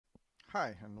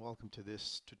Hi, and welcome to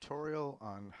this tutorial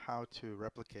on how to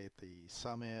replicate the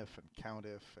sumif and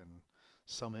countif and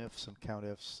sumifs and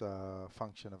countifs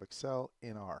function of Excel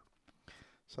in R.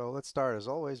 So let's start as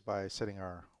always by setting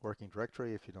our working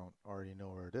directory if you don't already know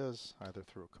where it is, either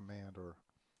through a command or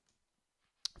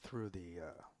through the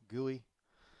GUI.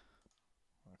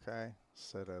 Okay,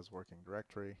 set as working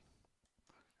directory,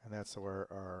 and that's where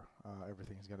our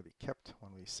everything is going to be kept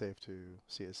when we save to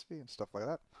CSV and stuff like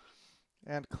that.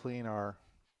 And clean our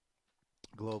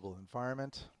global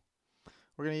environment.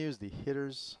 We're going to use the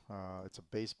hitters. It's a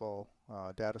baseball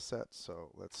data set, so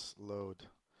let's load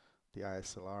the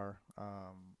ISLR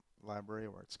library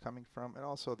where it's coming from, and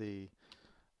also the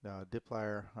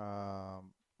dplyr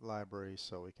library,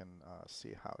 so we can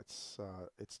see how it's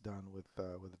done with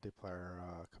the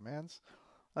dplyr commands.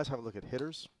 Let's have a look at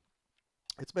hitters.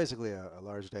 It's basically a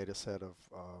large data set of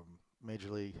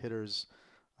major league hitters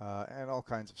and all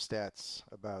kinds of stats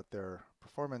about their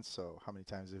performance. So how many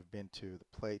times they've been to the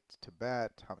plate to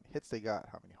bat, how many hits they got,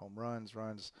 how many home runs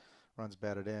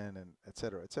batted in, and et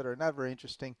cetera, et cetera. Not very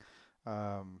interesting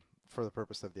for the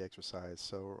purpose of the exercise.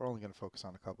 So we're only going to focus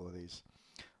on a couple of these.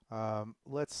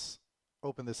 Let's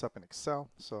open this up in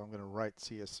Excel. So I'm going to write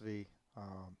CSV,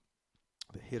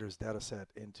 the hitters data set,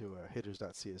 into a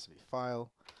hitters.csv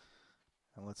file.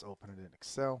 And let's open it in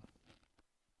Excel.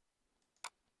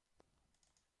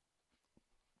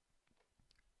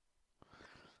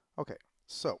 Okay,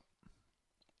 so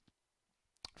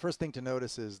first thing to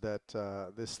notice is that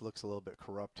this looks a little bit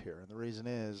corrupt here, and the reason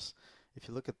is if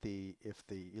you look at the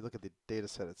data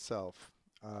set itself,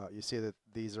 you see that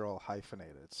these are all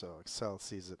hyphenated. So Excel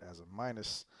sees it as a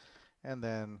minus, and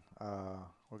then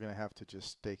we're going to have to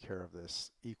just take care of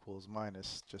this equals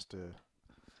minus just to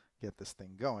get this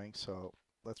thing going. So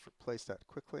let's replace that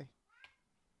quickly.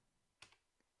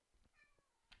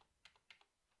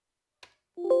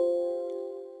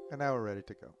 And now we're ready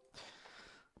to go.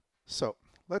 So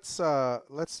let's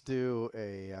do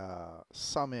a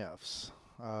sumifs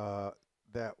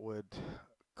that would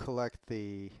collect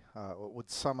would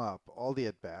sum up all the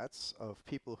at-bats of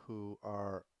people who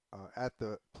are at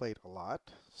the plate a lot,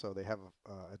 so they have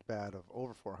a at-bat of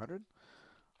over 400,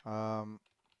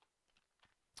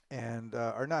 and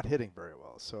are not hitting very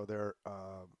well. So they're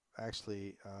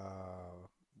actually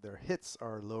their hits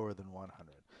are lower than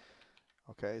 100.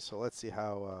 Okay, so let's see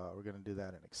how we're going to do that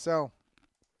in Excel.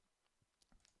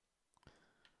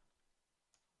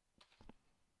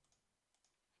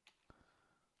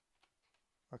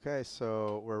 Okay,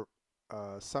 so we're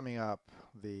summing up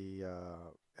the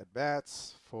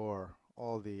at-bats for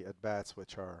all the at-bats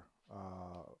which are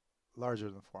larger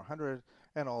than 400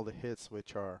 and all the hits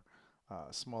which are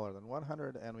smaller than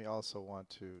 100, and we also want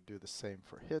to do the same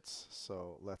for hits,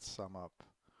 so let's sum up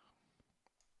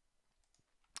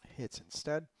hits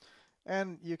instead.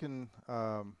 And you can,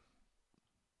 why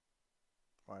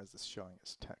is this showing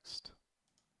as text?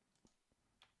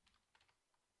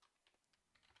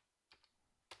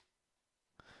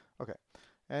 Okay,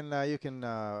 and you can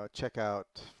check out,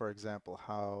 for example,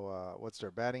 how what's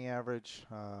their batting average.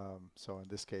 So in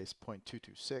this case,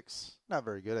 .226. Not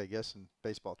very good, I guess, in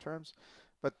baseball terms,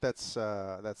 but that's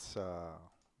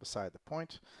beside the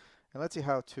point. And let's see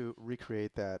how to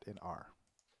recreate that in R.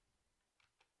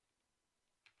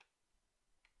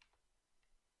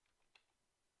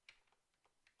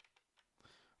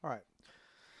 All right,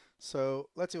 so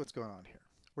let's see what's going on here.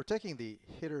 We're taking the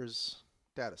hitters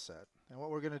data set, and what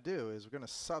we're going to do is we're going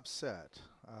to subset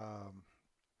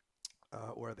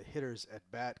where the hitters at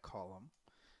bat column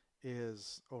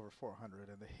is over 400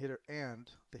 and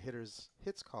the hitters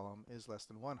hits column is less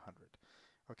than 100.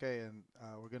 Okay, and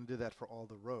we're going to do that for all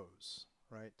the rows,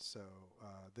 right? So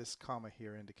this comma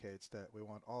here indicates that we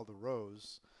want all the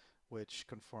rows which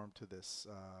conform to this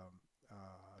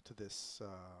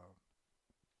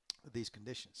these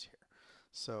conditions here.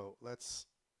 So let's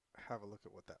have a look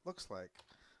at what that looks like.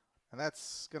 And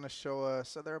that's going to show us,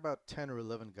 so there are about 10 or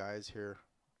 11 guys here,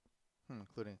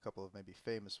 including a couple of maybe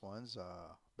famous ones.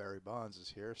 Barry Bonds is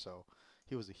here, so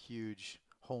he was a huge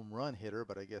home run hitter,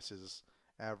 but I guess his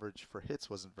average for hits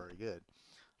wasn't very good.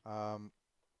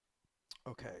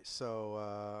 Okay,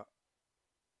 so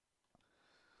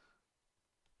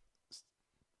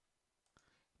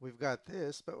we've got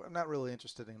this, but I'm not really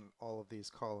interested in all of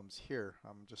these columns here.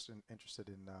 I'm just interested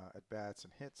in at-bats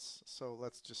and hits. So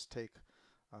let's just take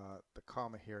the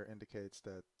comma here indicates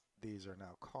that these are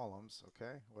now columns,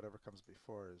 okay? Whatever comes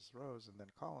before is rows and then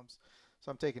columns.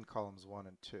 So I'm taking columns 1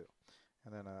 and 2.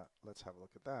 And then let's have a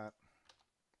look at that.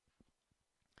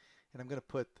 And I'm going to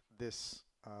put this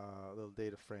little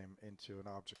data frame into an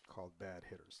object called bad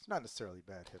hitters. It's not necessarily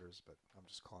bad hitters, but I'm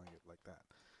just calling it like that.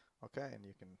 Okay, and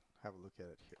you can have a look at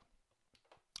it here.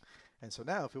 And so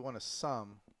now if we want to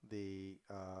sum the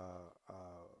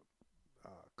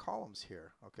columns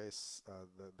here, okay,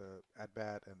 the at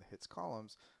bat and the hits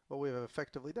columns, what we have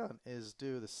effectively done is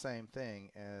do the same thing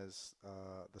as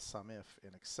the sumif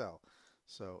in Excel.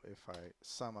 So if I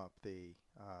sum up the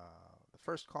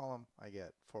first column, I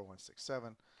get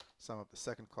 4167. Sum up the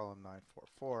second column,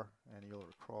 944, and you'll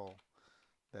recall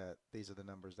that these are the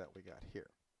numbers that we got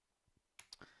here.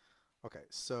 Okay,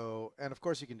 so, and of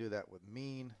course you can do that with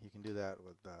mean, you can do that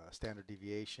with standard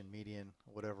deviation, median,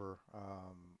 whatever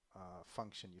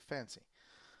function you fancy.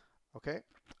 Okay,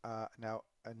 now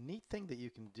a neat thing that you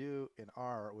can do in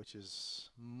R, which is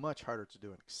much harder to do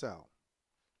in Excel,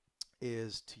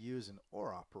 is to use an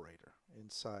OR operator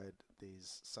inside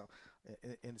these sumifs.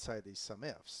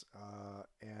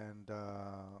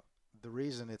 The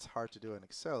reason it's hard to do in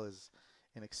Excel is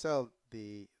in Excel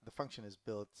the function is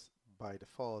built by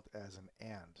default as an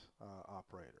AND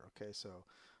operator. Okay, so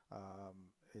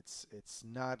it's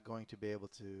not going to be able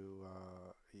to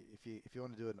if you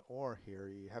want to do an OR here,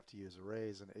 you have to use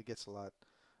arrays, and it gets a lot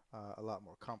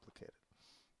more complicated.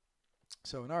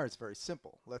 So in R, it's very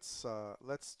simple. Let's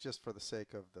just, for the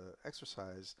sake of the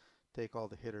exercise, take all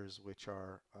the hitters which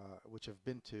have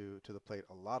been to the plate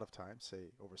a lot of times,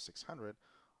 say over 600,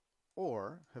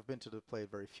 or have been to the plate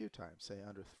very few times, say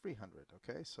under 300.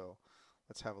 Okay, so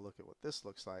let's have a look at what this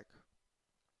looks like.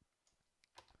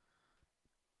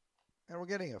 And we're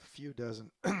getting a few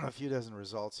dozen a few dozen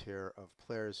results here of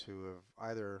players who have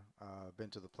either been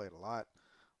to the plate a lot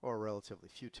or relatively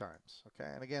few times. Okay,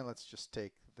 and again, let's just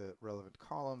take the relevant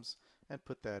columns and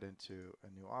put that into a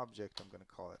new object. I'm going to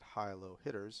call it high-low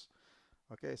hitters.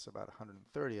 Okay, so about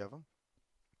 130 of them.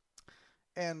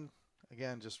 And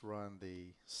again, just run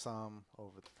the sum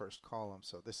over the first column.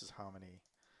 So this is how many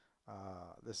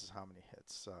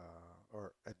hits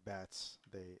or at bats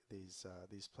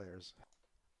these players.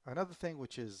 Another thing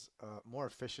which is more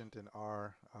efficient in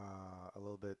R a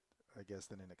little bit, I guess,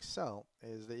 than in Excel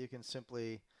is that you can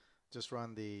simply just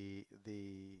run these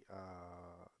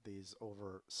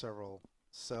over several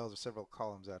cells or several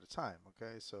columns at a time.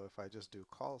 Okay, so if I just do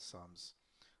call sums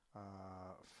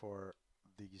for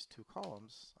these two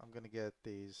columns, I'm going to get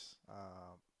these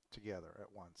together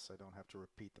at once. I don't have to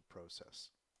repeat the process.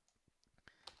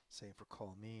 Same for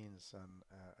call means and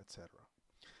etc.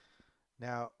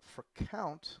 Now for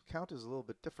count is a little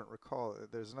bit different. Recall,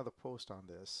 there's another post on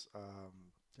this,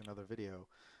 another video.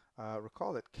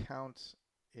 Recall that count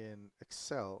in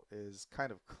Excel is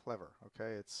kind of clever.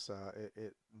 Okay,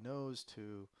 it knows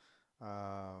to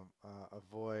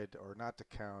avoid or not to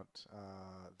count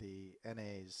the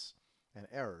NAs and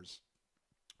errors,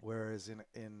 whereas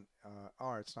in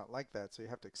R it's not like that. So you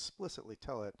have to explicitly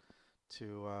tell it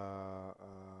to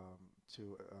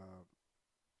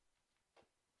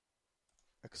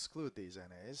exclude these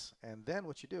NAs, and then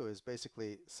what you do is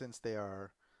basically, since they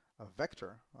are a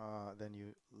vector, then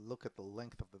you look at the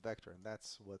length of the vector, and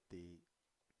that's what the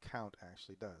count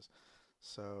actually does.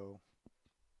 So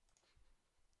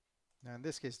now in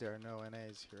this case there are no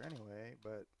NAs here anyway,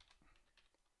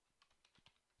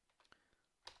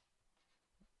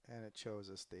 and it shows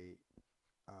us the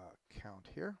count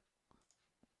here.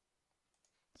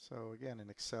 So again,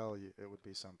 in Excel it would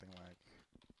be something like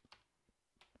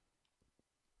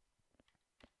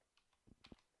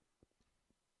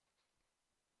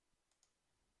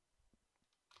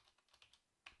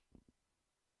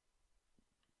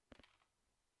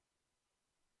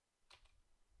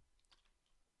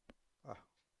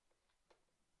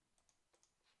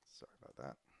sorry about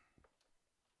that.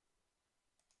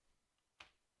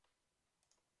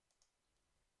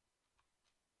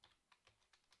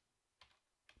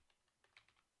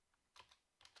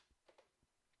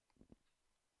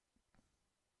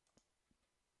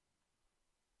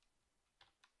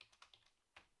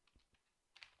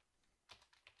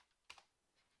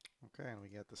 Okay, and we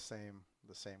get the same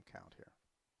count here.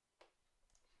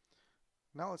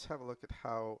 Now let's have a look at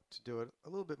how to do it a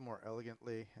little bit more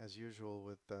elegantly, as usual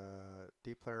with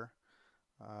dplayer.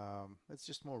 It's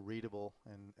just more readable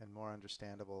and more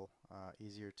understandable,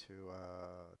 easier to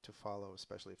follow,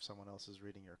 especially if someone else is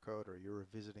reading your code or you're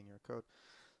revisiting your code.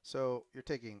 So you're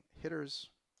taking hitters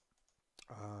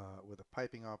with a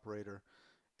piping operator,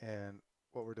 and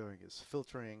what we're doing is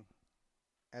filtering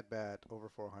at bat over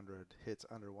 400, hits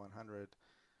under 100,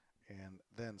 and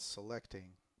then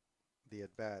selecting the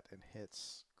at bat and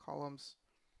hits columns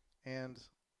and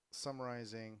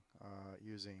summarizing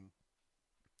using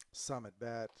sum at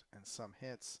bat and sum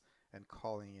hits and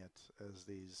calling it as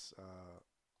these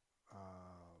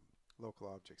local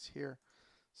objects here.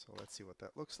 So let's see what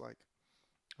that looks like.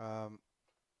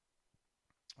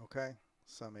 Okay,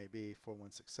 sum AB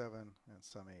 4167 and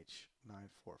sum H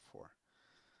 944.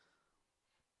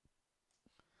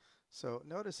 So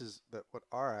notice is that what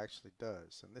R actually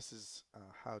does, and this is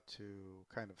how to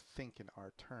kind of think in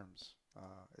R terms.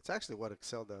 It's actually what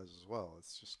Excel does as well.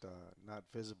 It's just not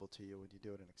visible to you when you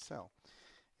do it in Excel.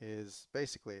 Is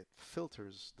basically it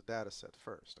filters the data set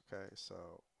first. Okay,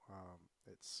 so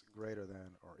it's greater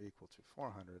than or equal to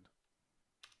 400.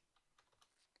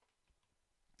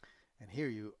 And here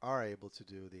you are able to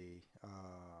do the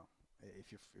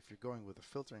if you're going with the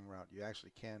filtering route, you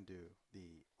actually can do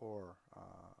the OR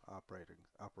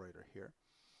operator here.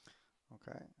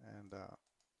 Okay, and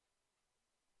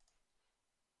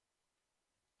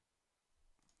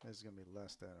this is going to be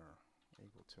less than or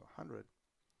equal to 100.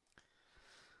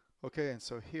 Okay, and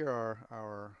so here are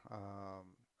our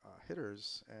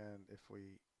hitters, and if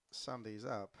we sum these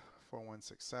up,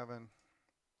 4167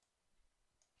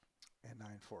 and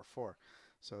 944.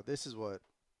 So this is what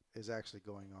is actually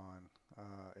going on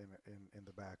in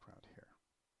the background here.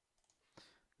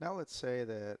 Now let's say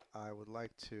that I would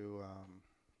like to,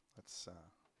 let's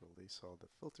release all the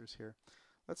filters here.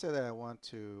 Let's say that I want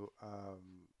to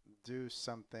do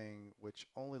something which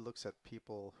only looks at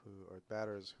people who are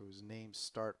batters whose names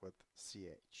start with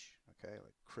CH. Okay,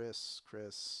 like Chris,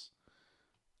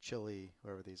 Chili,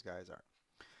 whoever these guys are.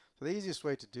 So the easiest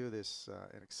way to do this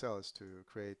in Excel is to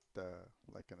create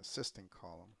like an assisting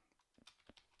column.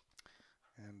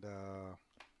 And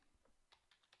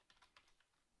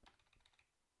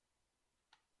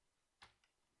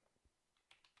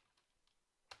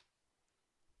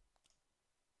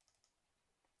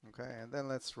okay, and then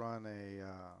let's run a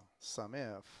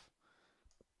sumif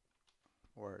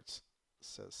where it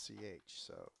says CH.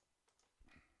 So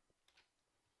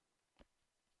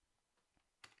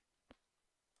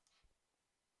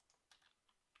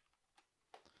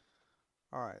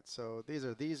all right, so these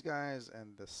are these guys,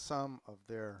 and the sum of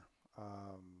their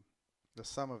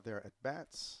at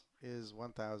bats is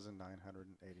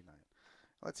 1,989.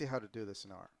 Let's see how to do this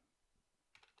in R.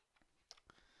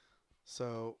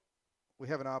 So we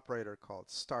have an operator called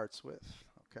starts with.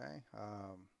 Okay,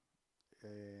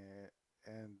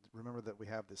 and remember that we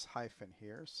have this hyphen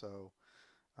here. So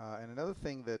and another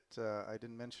thing that I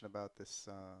didn't mention about this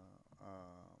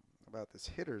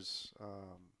hitters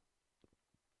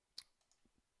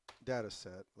data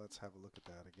set. Let's have a look at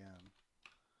that again.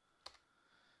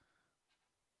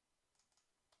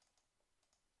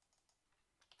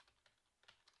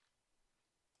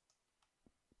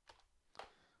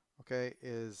 Okay,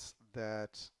 is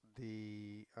that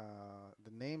the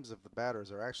names of the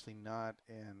batters are actually not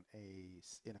in a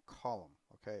column.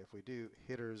 Okay, if we do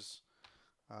hitters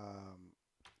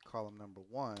column number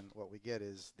 1, what we get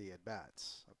is the at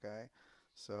bats. Okay,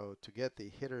 so to get the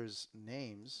hitters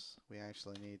names, we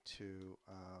actually need to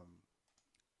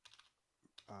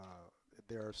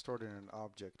they are stored in an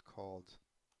object called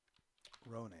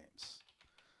row names.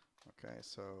 Okay,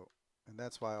 so and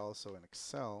that's why also in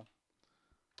Excel.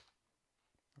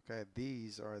 Okay,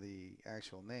 these are the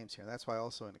actual names here. And that's why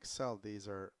also in Excel these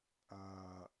are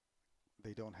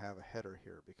they don't have a header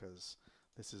here, because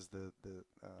this is the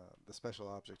special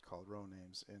object called row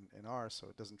names in R, so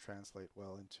it doesn't translate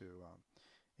well into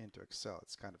Excel.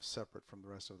 It's kind of separate from the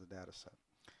rest of the data set.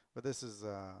 But this is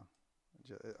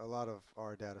a lot of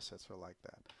R data sets are like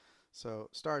that. So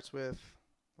starts with,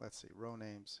 let's see, row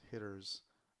names, hitters,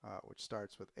 which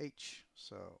starts with H.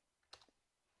 So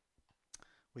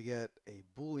we get a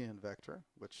Boolean vector,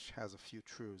 which has a few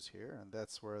trues here, and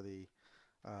that's where the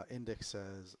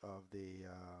indexes of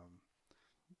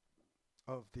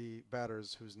the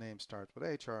batters whose name starts with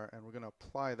H are, and we're going to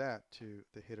apply that to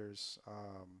the hitters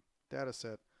data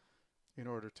set in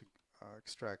order to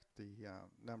extract the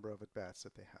number of at-bats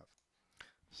that they have.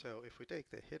 So if we take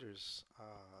the hitters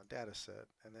data set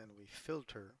and then we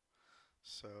filter,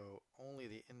 so only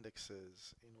the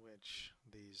indexes in which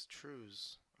these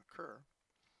trues occur,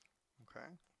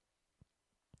 okay,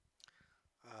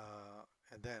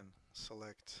 and then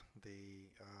select the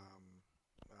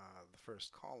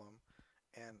first column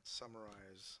and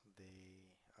summarize the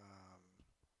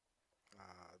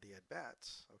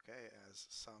at-bats, okay, as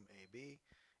sum AB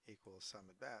equals sum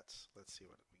at-bats. Let's see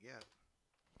what we get.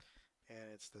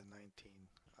 And it's the 19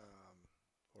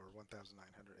 or 1,989.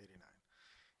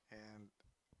 And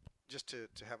just to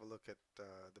have a look at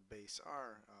the base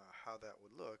R, how that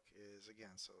would look is,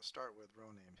 again, so start with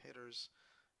row name hitters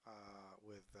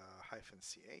with hyphen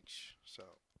CH. So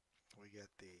we get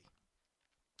the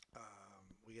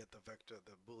vector,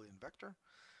 the Boolean vector,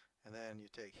 and then you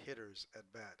take hitters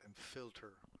at bat and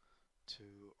filter to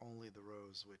only the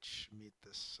rows which meet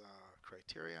this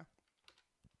criteria.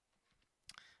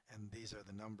 and these are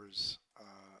the numbers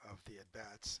of the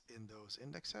at-bats in those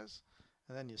indexes,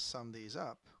 and then you sum these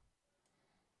up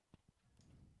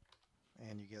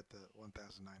and you get the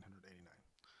 1,989.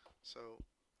 So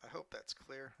I hope that's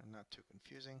clear and not too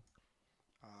confusing.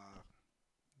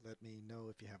 Let me know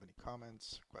if you have any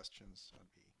comments, questions.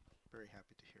 I'd be very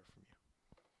happy to hear from you.